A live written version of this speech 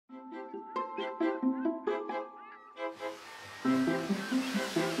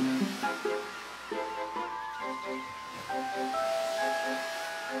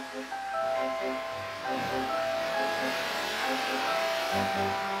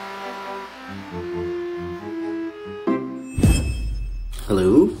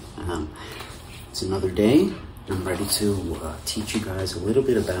Hello, it's another day. I'm ready to teach you guys a little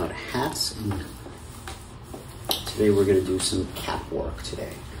bit about hats, and today we're going to do some cap work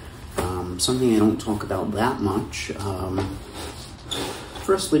today. Something I don't talk about that much,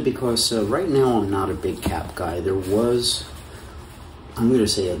 firstly because right now I'm not a big cap guy. There was, I'm going to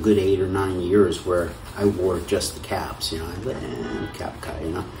say, a good 8 or 9 years where I wore just the caps, you know, I'm a cap guy,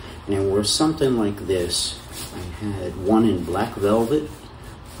 you know, and I wore something like this. I had one in black velvet,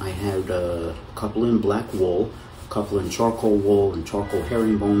 I had a couple in black wool, a couple in charcoal wool and charcoal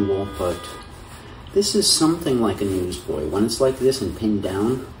herringbone wool, but this is something like a newsboy. When it's like this and pinned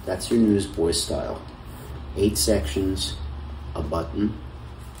down, that's your newsboy style. 8 sections, a button,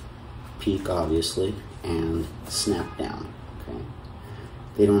 peak obviously, and snap down, okay?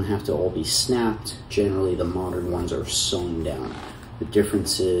 They don't have to all be snapped. Generally the modern ones are sewn down. The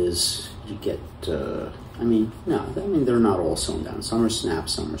difference is you get, they're not all sewn down. Some are snapped,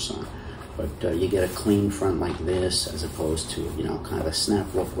 some are sewn. But you get a clean front like this as opposed to, you know, kind of a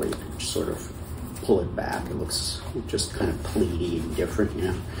snap look where you can just sort of pull it back. It looks just kind of pleaty and different, you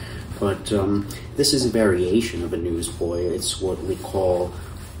know. But this is a variation of a newsboy. It's what we call,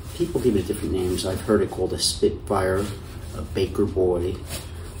 people give it different names. I've heard it called a Spitfire, a Baker Boy.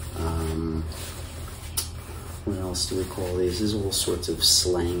 What else do we call these? There's all sorts of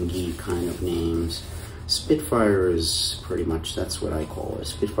slangy kind of names. Spitfire is pretty much, that's what I call it.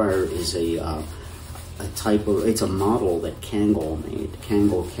 Spitfire is a type of, it's a model that Kangol made.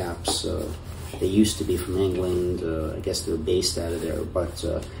 Kangol caps, they used to be from England. I guess they're based out of there, but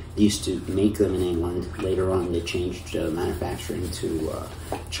they used to make them in England. Later on, they changed manufacturing to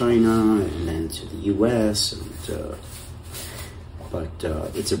China and then to the US. But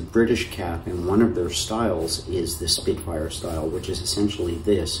it's a British cap, and one of their styles is the Spitfire style, which is essentially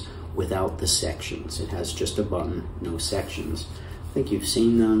this without the sections. It has just a button, no sections. I think you've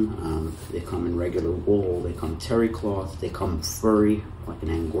seen them. They come in regular wool, they come terry cloth, they come furry, like an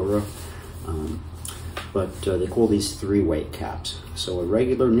Angora. But they call these 3-way caps. So a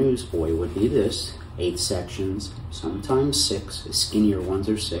regular newsboy would be this, 8 sections, sometimes 6, the skinnier ones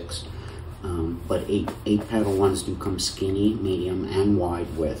are 6. But 8 paddle ones do come skinny, medium, and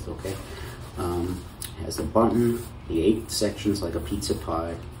wide width, okay? Has a button, the 8 sections like a pizza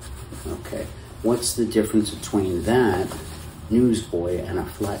pie, okay? What's the difference between that newsboy and a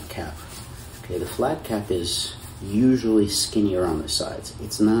flat cap? Okay, the flat cap is usually skinnier on the sides.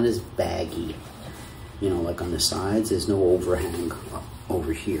 It's not as baggy, you know, like on the sides. There's no overhang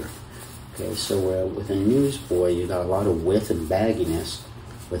over here. Okay, so with a newsboy, you got a lot of width and bagginess.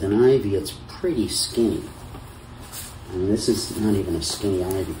 With an ivy, it's pretty skinny. I mean, this is not even a skinny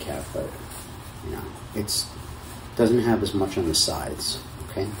ivy cap, but, you know, it doesn't have as much on the sides,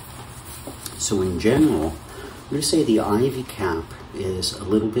 okay? So in general, I'm going to say the ivy cap is a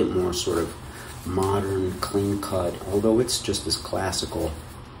little bit more sort of modern, clean cut, although it's just as classical.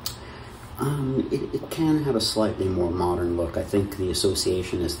 It can have a slightly more modern look. I think the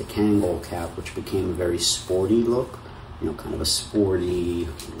association is the Kangol cap, which became a very sporty look. You know, kind of a sporty,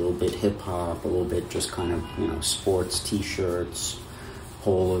 a little bit hip-hop, a little bit just kind of, you know, sports t-shirts,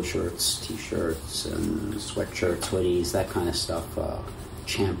 polo shirts, t-shirts, and sweatshirts, hoodies, that kind of stuff.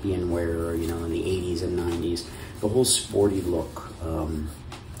 Champion wear, you know, in the 80s and 90s. The whole sporty look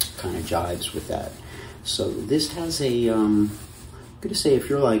kind of jives with that. So this has a, I'm going to say, if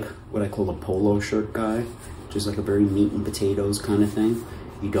you're like what I call a polo shirt guy, which is like a very meat and potatoes kind of thing,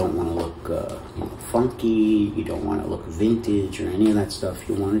 you don't want to look you know, funky, you don't want to look vintage or any of that stuff.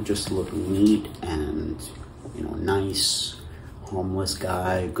 You want to just look neat and, you know, nice, homeless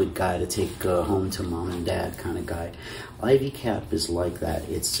guy, good guy to take home to mom and dad kind of guy. Ivy cap is like that.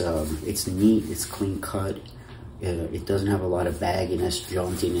 It's neat, it's clean cut. It doesn't have a lot of bagginess,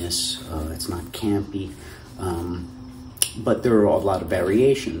 jauntiness. It's not campy. But there are a lot of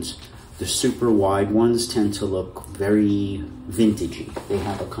variations. The super wide ones tend to look very vintagey. They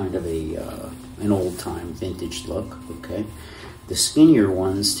have a kind of an old-time vintage look, okay? The skinnier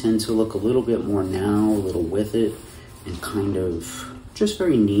ones tend to look a little bit more now, a little with it, and kind of just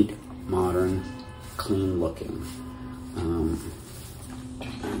very neat, modern, clean looking. I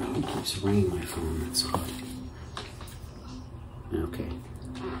don't know, it keeps ringing my phone, that's odd. Okay,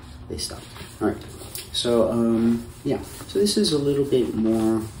 they stopped. All right, so yeah, so this is a little bit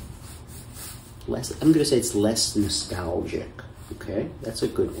more, I'm gonna say it's less nostalgic, okay? That's a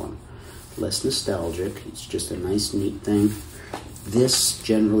good one. Less nostalgic, it's just a nice, neat thing. This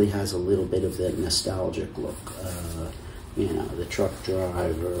generally has a little bit of that nostalgic look. You know, the truck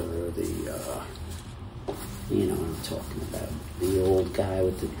driver, You know what I'm talking about. The old guy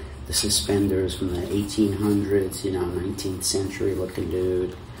with the suspenders from the 1800s, you know, 19th century looking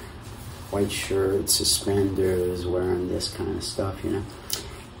dude. White shirt, suspenders, wearing this kind of stuff, you know.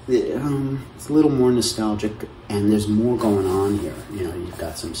 It's a little more nostalgic, and there's more going on here. You know, you've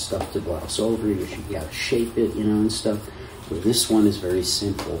got some stuff to gloss over, you got to shape it, you know, and stuff. Where this one is very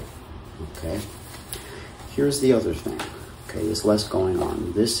simple, okay? Here's the other thing, okay? There's less going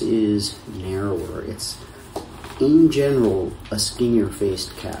on. This is narrower. It's, in general, a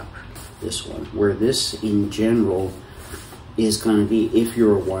skinnier-faced cap, this one. Where this, in general, is going to be, if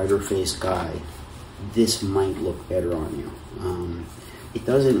you're a wider-faced guy, this might look better on you. It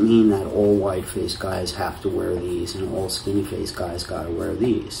doesn't mean that all wide-faced guys have to wear these and all skinny-faced guys got to wear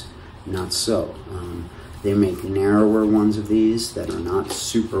these. Not so. They make narrower ones of these that are not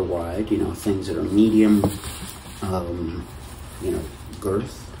super wide, you know, things that are medium, you know,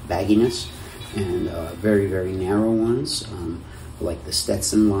 girth, bagginess, and very, very narrow ones. Like the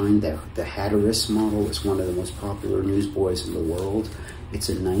Stetson line, the Hatteras model is one of the most popular Newsboys in the world. It's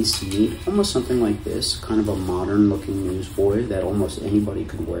a nice, neat, almost something like this, kind of a modern looking newsboy that almost anybody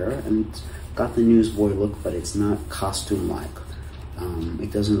could wear, and it's got the newsboy look, but it's not costume-like.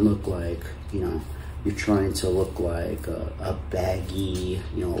 It doesn't look like, you know, you're trying to look like a baggy,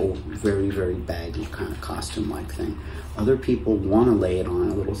 you know, very, very baggy kind of costume-like thing. Other people want to lay it on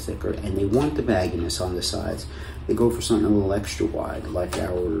a little thicker, and they want the bagginess on the sides. They go for something a little extra wide, like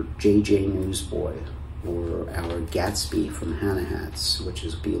our JJ Newsboy, or our Gatsby from Hannah Hats, which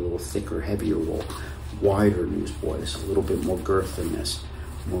is be a little thicker, heavier wool, wider newsboys, a little bit more girth than this,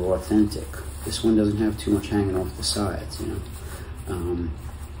 more authentic. This one doesn't have too much hanging off the sides, you know.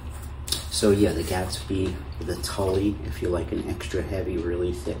 So yeah, the Gatsby, the Tully, if you like an extra heavy,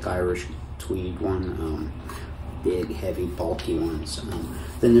 really thick Irish tweed one, big, heavy, bulky ones.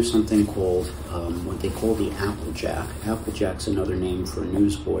 Then there's something called, what they call the Applejack. Applejack's another name for a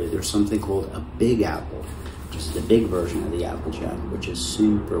newsboy. There's something called a Big Apple, which is the big version of the Applejack, which is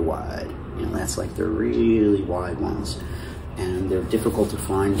super wide. You know, that's like the really wide ones. And they're difficult to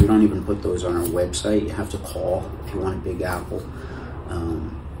find. We don't even put those on our website. You have to call if you want a Big Apple.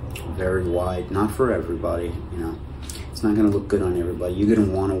 Very wide, not for everybody, you know. It's not going to look good on everybody. You're going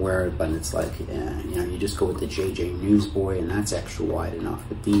to want to wear it, but it's like, you know, you just go with the JJ Newsboy, and that's extra wide enough.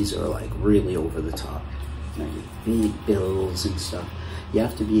 But these are like really over the top. You know, big bills and stuff. You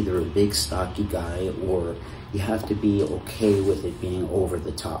have to be either a big stocky guy, or you have to be okay with it being over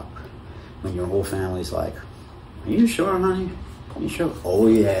the top. When your whole family's like, "Are you sure, honey? Are you sure?" "Oh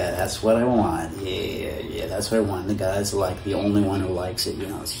yeah, that's what I want. Yeah, that's what I want." And the guy's like the only one who likes it. You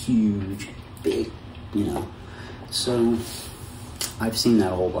know, it's huge, big, you know. So I've seen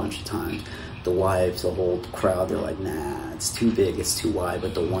that a whole bunch of times. The wives, the whole crowd, they're like, "Nah, it's too big, it's too wide."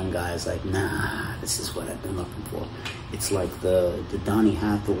 But the one guy's like, "Nah, this is what I've been looking for." It's like the Donny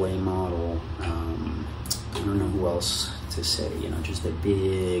Hathaway model. I don't know who else to say, you know, just a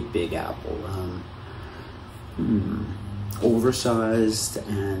big, big apple. Oversized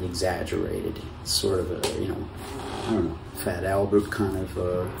and exaggerated. Sort of a, you know, I don't know, Fat Albert kind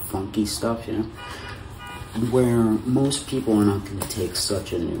of funky stuff, you know. Where most people are not going to take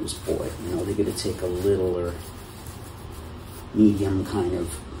such a newsboy, you know, they're going to take a littler, medium kind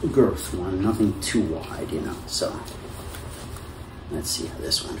of girth one, nothing too wide, you know. So let's see how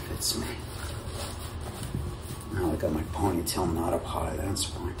this one fits me. Now I got my ponytail not up high, that's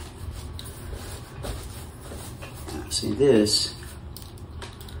fine. Now see this.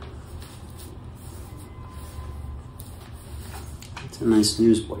 A nice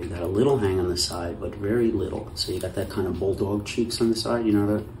newsboy. You got a little hang on the side, but very little. So you got that kind of bulldog cheeks on the side. You know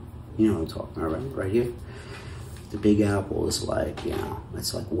that? You know what I'm talking about, right here. The Big Apple is like, you know,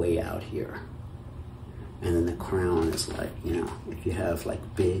 it's like way out here. And then the crown is like, you know, if you have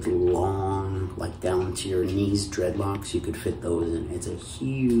like big, long, like down to your knees dreadlocks, you could fit those in. It's a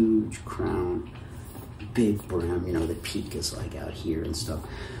huge crown, big brim. You know, the peak is like out here and stuff.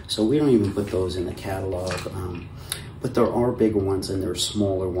 So we don't even put those in the catalog. But there are bigger ones and there are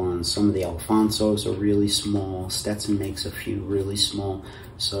smaller ones. Some of the Alfonsos are really small. Stetson makes a few really small.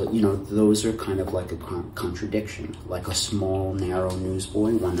 So, you know, those are kind of like a contradiction. Like a small, narrow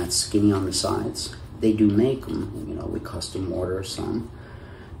newsboy, one that's skinny on the sides. They do make them, you know, we custom order some.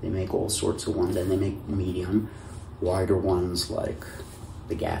 They make all sorts of ones, and they make medium, wider ones like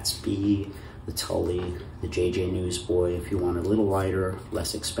the Gatsby, the Tully, the JJ Newsboy if you want a little lighter,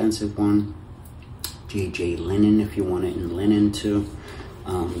 less expensive one. JJ Linen if you want it in linen too.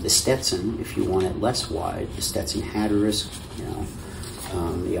 The Stetson if you want it less wide. The Stetson Hatteras, you know.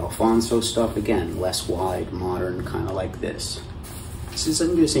 The Alfonso stuff, again, less wide, modern, kind of like this. This is, I'm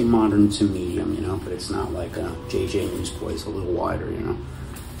going to say modern to medium, you know, but it's not like a JJ Newsboys, a little wider, you know.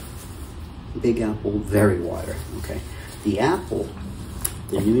 Big Apple, very wider, okay. The Apple,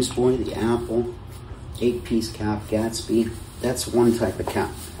 the Newsboy, the Apple, 8-piece cap, Gatsby, that's one type of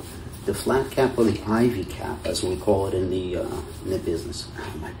cap. The flat cap or the ivy cap, as we call it in the business.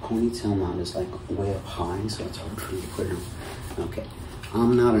 My ponytail knot is like way up high, so it's hard for me to put it on. Okay,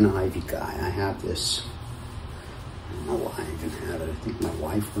 I'm not an ivy guy. I have this, I don't know why I even have it. I think my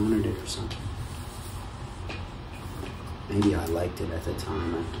wife wanted it or something. Maybe I liked it at the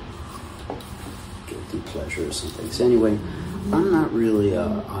time. Guilty pleasure or something. So anyway, I'm not really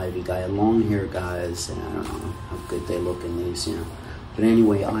a ivy guy. Long hair guys, and I don't know how good they look in these, you know. But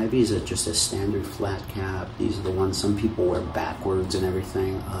anyway, ivies are just a standard flat cap. These are the ones some people wear backwards and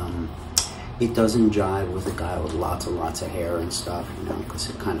everything. It doesn't jive with a guy with lots and lots of hair and stuff, you know, because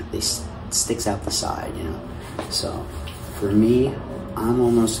it kind of sticks out the side, you know. So for me, I'm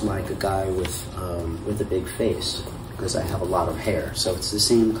almost like a guy with a big face because I have a lot of hair. So it's the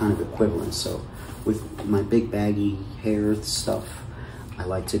same kind of equivalent. So with my big baggy hair stuff, I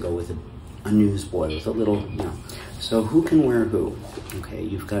like to go with a newsboy with a little, you know. So who can wear who? Okay,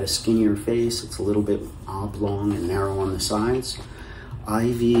 you've got a skinnier face. It's a little bit oblong and narrow on the sides.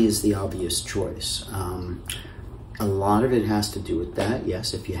 Ivy is the obvious choice. A lot of it has to do with that.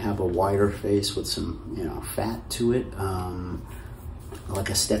 Yes, if you have a wider face with some, you know, fat to it, like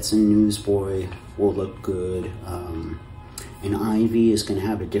a Stetson newsboy will look good. An ivy is going to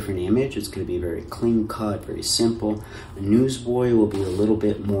have a different image. It's going to be very clean cut, very simple. A newsboy will be a little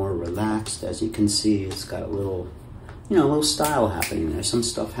bit more relaxed. As you can see, it's got a little, you know, a little style happening. There's some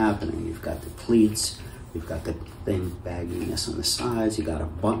stuff happening. You've got the pleats. You've got the thin bagginess on the sides. You got a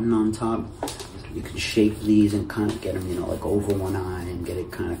button on top. You can shape these and kind of get them, you know, like over one eye and get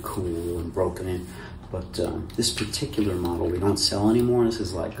it kind of cool and broken in. But this particular model we don't sell anymore. This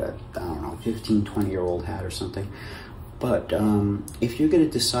is like a, I don't know, 15, 20-year-old hat or something. But if you're going to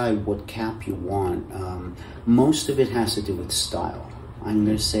decide what cap you want, most of it has to do with style. I'm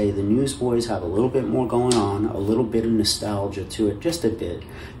going to say the Newsboys have a little bit more going on, a little bit of nostalgia to it, just a bit.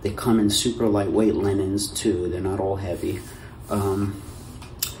 They come in super lightweight linens too. They're not all heavy.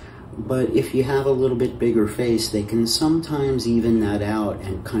 But if you have a little bit bigger face, they can sometimes even that out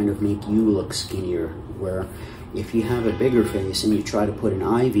and kind of make you look skinnier. Where if you have a bigger face and you try to put an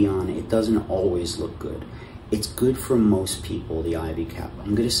ivy on it, it doesn't always look good. It's good for most people, the ivy cap.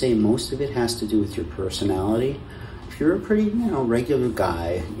 I'm going to say most of it has to do with your personality. If you're a pretty, you know, regular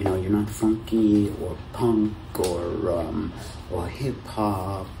guy, you know, you're not funky or punk or hip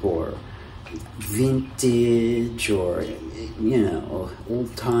hop or vintage or, you know,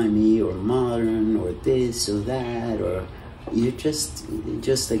 old timey or modern or this or that, or you're just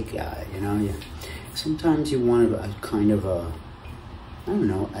a guy, you know. Sometimes you want a kind of a, I don't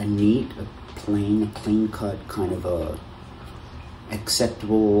know, a neat, a clean cut kind of a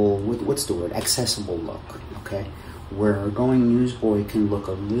acceptable, what's the word, accessible look, okay? Where going newsboy can look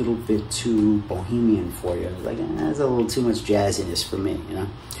a little bit too bohemian for you. Like, that's a little too much jazziness for me, you know?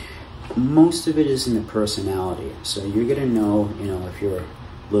 Most of it is in the personality. So you're gonna know, you know, if you're a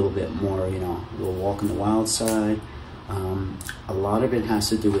little bit more, you know, a little walk on the wild side. A lot of it has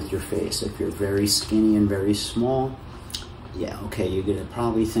to do with your face. If you're very skinny and very small, yeah, okay, you're gonna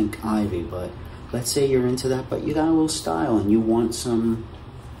probably think ivy, but let's say you're into that, but you got a little style and you want some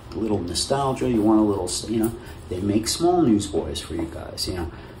little nostalgia, you want a little, you know, they make small newsboys for you guys, you know.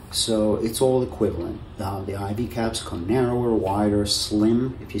 So it's all equivalent. The ivy caps come narrower, wider,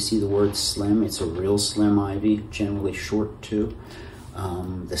 slim. If you see the word slim, it's a real slim ivy, generally short too.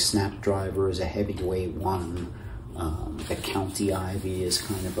 The Snapdriver is a heavyweight one. The County Ivy is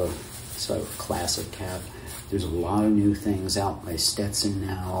kind of a sort of classic cap. There's a lot of new things out by Stetson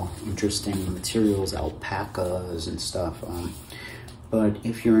now, interesting materials, alpacas and stuff. But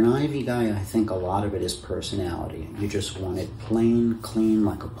if you're an ivy guy, I think a lot of it is personality. You just want it plain, clean,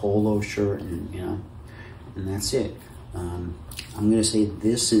 like a polo shirt, and you know, and that's it. I'm gonna say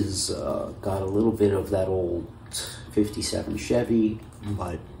this is got a little bit of that old 57 Chevy,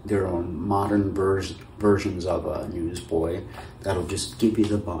 but there are modern versions of a newsboy that'll just give you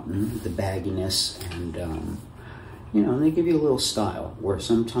the button, the bagginess, and you know, they give you a little style, where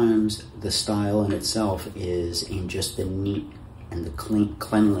sometimes the style in itself is in just the neat and the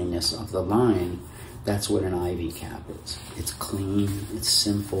cleanliness of the line. That's what an ivy cap is. It's clean, it's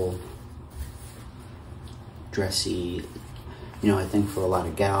simple, dressy. You know, I think for a lot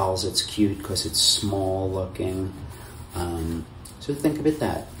of gals, it's cute because it's small looking. So think of it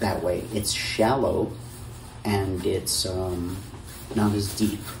that way. It's shallow and it's not as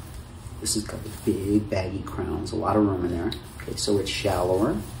deep. This has got the big baggy crowns, a lot of room in there. Okay, so it's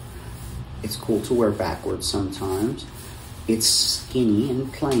shallower. It's cool to wear backwards sometimes. It's skinny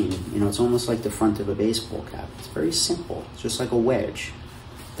and plain. You know, it's almost like the front of a baseball cap. It's very simple. It's just like a wedge.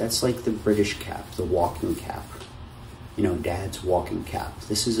 That's like the British cap, the walking cap. You know, Dad's walking cap.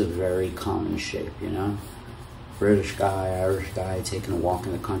 This is a very common shape, you know? British guy, Irish guy taking a walk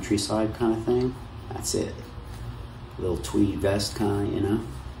in the countryside kind of thing. That's it. Little tweed vest kind, you know?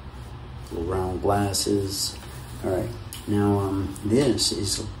 Little round glasses. All right. Now, this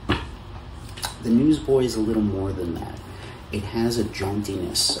is... The Newsboy is a little more than that. It has a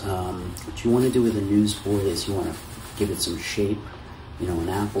jauntiness. What you want to do with a Newsboy is you want to give it some shape. You know, an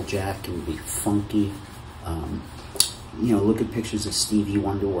Applejack can be funky. You know, look at pictures of Stevie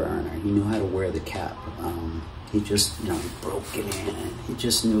Wonder wearing it. He knew how to wear the cap. He just, you know, broke it in. He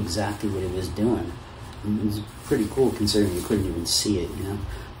just knew exactly what he was doing. It was pretty cool considering you couldn't even see it, you know.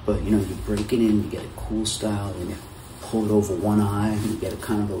 But, you know, you break it in, you get a cool style, and you pull it over one eye, and you get a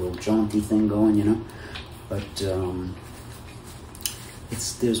kind of a little jaunty thing going, you know. But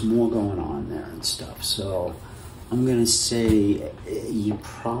there's more going on there and stuff. So I'm gonna say you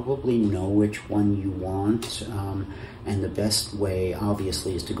probably know which one you want, and the best way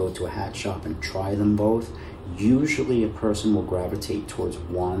obviously is to go to a hat shop and try them both. Usually a person will gravitate towards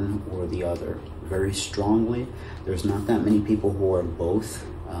one or the other very strongly. There's not that many people who wear both.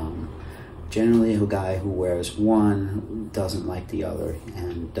 Generally a guy who wears one doesn't like the other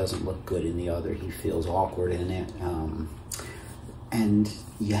and doesn't look good in the other. He feels awkward in it. And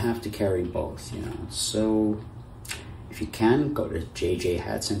you have to carry both, you know. So if you can, go to JJ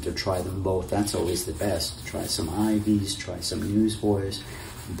Hat Center, try them both. That's always the best. Try some Ivies, try some Newsboys.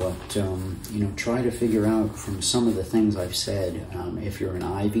 But, you know, try to figure out from some of the things I've said, if you're an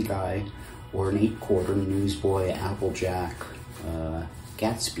Ivy guy or an 8/4 Newsboy, Applejack,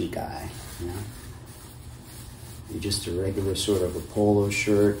 Gatsby guy, you know. You're just a regular sort of a polo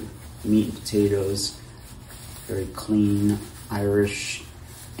shirt, meat and potatoes, very clean, Irish,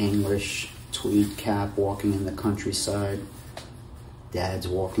 English, tweed cap, walking in the countryside, Dad's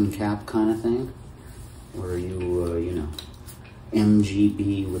walking cap kind of thing? Or are you, you know,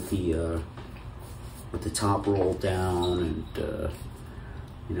 MGB with the top rolled down and,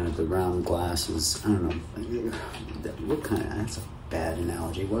 you know, the round glasses? I don't know. What kind of, that's a bad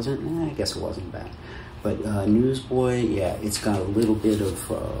analogy, wasn't it? I guess it wasn't bad. But Newsboy, yeah, it's got a little bit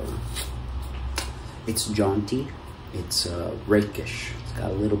of, it's jaunty. It's rakish. It's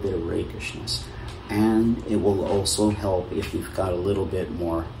got a little bit of rakishness. And it will also help if you've got a little bit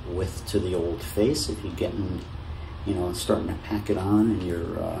more width to the old face. If you're getting, you know, starting to pack it on in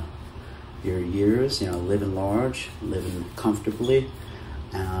your years, you know, living large, living comfortably,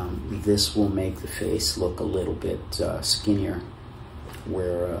 this will make the face look a little bit skinnier,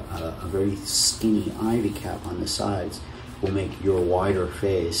 where a very skinny Ivy cap on the sides will make your wider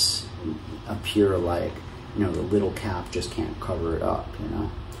face appear like, you know, the little cap just can't cover it up, you know.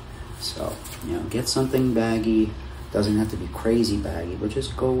 So, you know, get something baggy. Doesn't have to be crazy baggy, but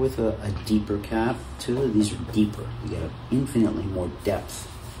just go with a deeper cap too. These are deeper. You get infinitely more depth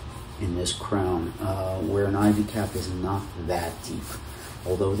in this crown, where an Ivy cap is not that deep.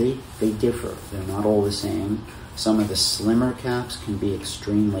 Although they differ. They're not all the same. Some of the slimmer caps can be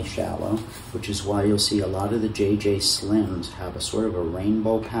extremely shallow, which is why you'll see a lot of the JJ Slims have a sort of a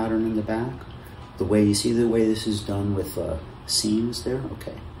rainbow pattern in the back. The way you see the way this is done with seams there?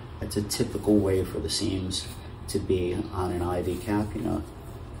 Okay. That's a typical way for the seams to be on an Ivy cap, you know,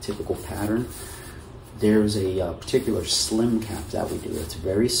 typical pattern. There's a particular slim cap that we do. It's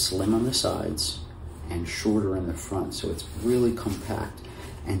very slim on the sides and shorter in the front, so it's really compact.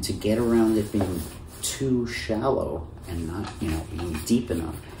 And to get around it being too shallow and not, you know, being deep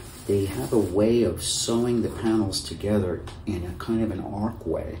enough, they have a way of sewing the panels together in a kind of an arc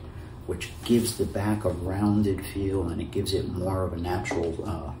way, which gives the back a rounded feel, and it gives it more of a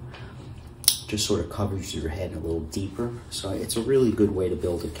natural, just sort of covers your head a little deeper. So it's a really good way to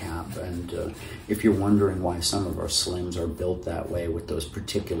build a cap. And if you're wondering why some of our Slims are built that way with those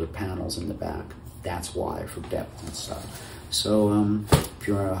particular panels in the back, that's why, for depth and stuff. So if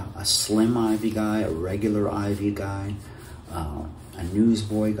you're a slim Ivy guy, a regular Ivy guy, a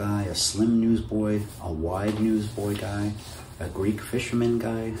Newsboy guy, a slim Newsboy, a wide Newsboy guy, a Greek fisherman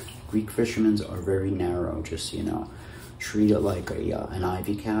guy. Greek fishermen's are very narrow, just so you know. Treat it like an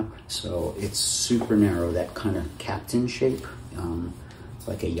Ivy cap. So it's super narrow, that kind of captain shape. It's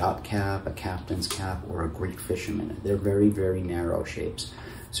like a yacht cap, a captain's cap, or a Greek fisherman. They're very, very narrow shapes.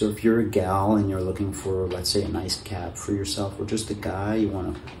 So if you're a gal and you're looking for, let's say, a nice cap for yourself, or just a guy, you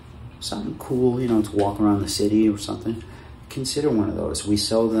want something cool, you know, to walk around the city or something, consider one of those. We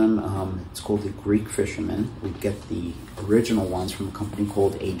sell them, it's called the Greek Fisherman. We get the original ones from a company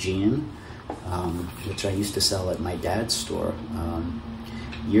called Aegean, which I used to sell at my dad's store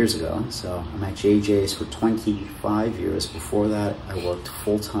years ago. So I'm at JJ's for 25 years. Before that, I worked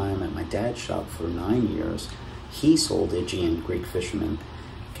full-time at my dad's shop for 9 years. He sold Aegean Greek Fisherman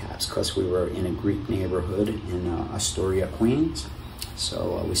caps because we were in a Greek neighborhood in Astoria, Queens.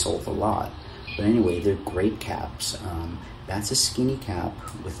 So we sold a lot. But anyway, they're great caps. That's a skinny cap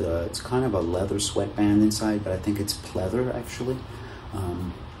with it's kind of a leather sweatband inside, but I think it's pleather actually.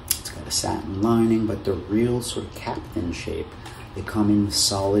 It's got a satin lining, but they're real sort of captain shape. They come in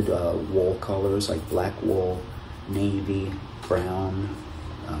solid wool colors like black wool, navy, brown,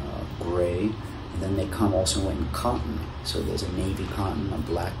 gray, and then they come also in cotton. So there's a navy cotton, a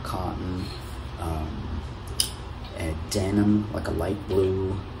black cotton, a denim, like a light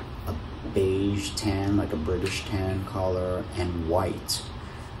blue, a beige tan, like a British tan color, and white.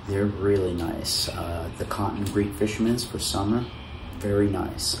 They're really nice. The cotton Greek Fisherman's for summer, very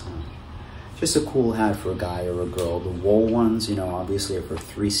nice. Just a cool hat for a guy or a girl. The wool ones, you know, obviously are for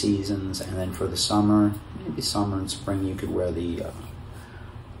 3 seasons, and then for the summer, maybe summer and spring, you could wear the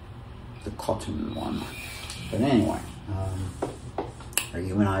cotton one. But anyway, are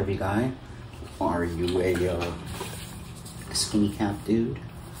you an Ivy guy? Are you a skinny cap dude?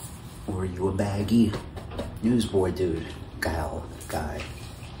 Or are you a baggy newsboy dude? Gal, guy,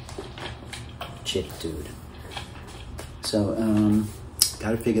 chick dude. So,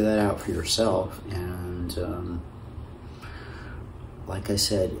 got to figure that out for yourself. And like I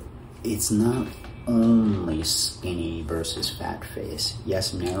said, it's not only skinny versus fat face.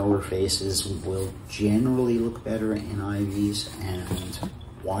 Yes, narrower faces will generally look better in Ivies, and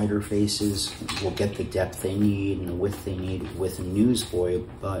wider faces will get the depth they need and the width they need with a newsboy,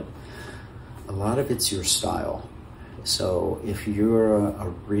 but a lot of it's your style. So if you're a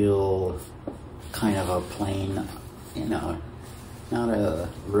real kind of a plain, you know, not a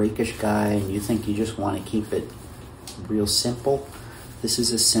rakish guy, and you think you just want to keep it real simple, this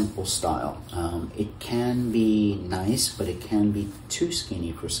is a simple style. It can be nice, but it can be too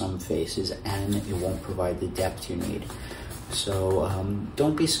skinny for some faces, and it won't provide the depth you need. So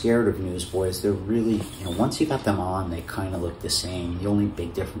don't be scared of newsboys. They're really, you know, once you got them on, they kind of look the same. The only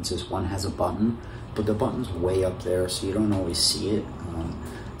big difference is one has a button, but the button's way up there, so you don't always see it.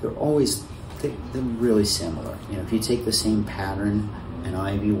 They're really similar. You know, if you take the same pattern, an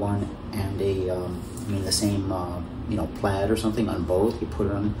Ivy one, and the same, you know, plaid or something on both, you put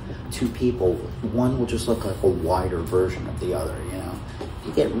it on 2 people, one will just look like a wider version of the other, you know.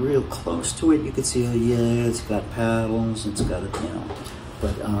 You get real close to it, you can see, oh yeah, it's got paddles, it's got, you know,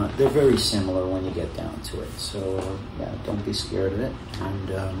 but they're very similar when you get down to it. So yeah, don't be scared of it, and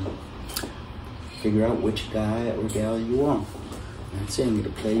figure out which guy or gal you are. That's it, I'm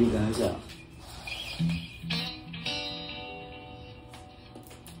gonna play you guys out.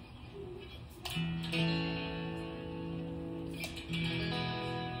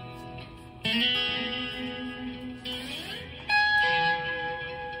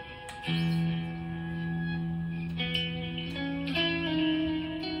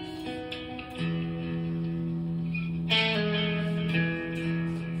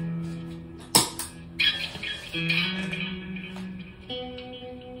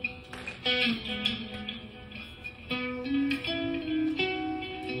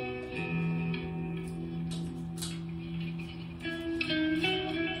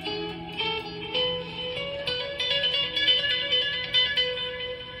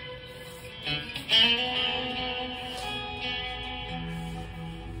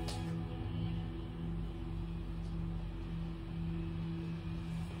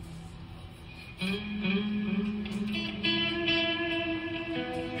 Mm-hmm.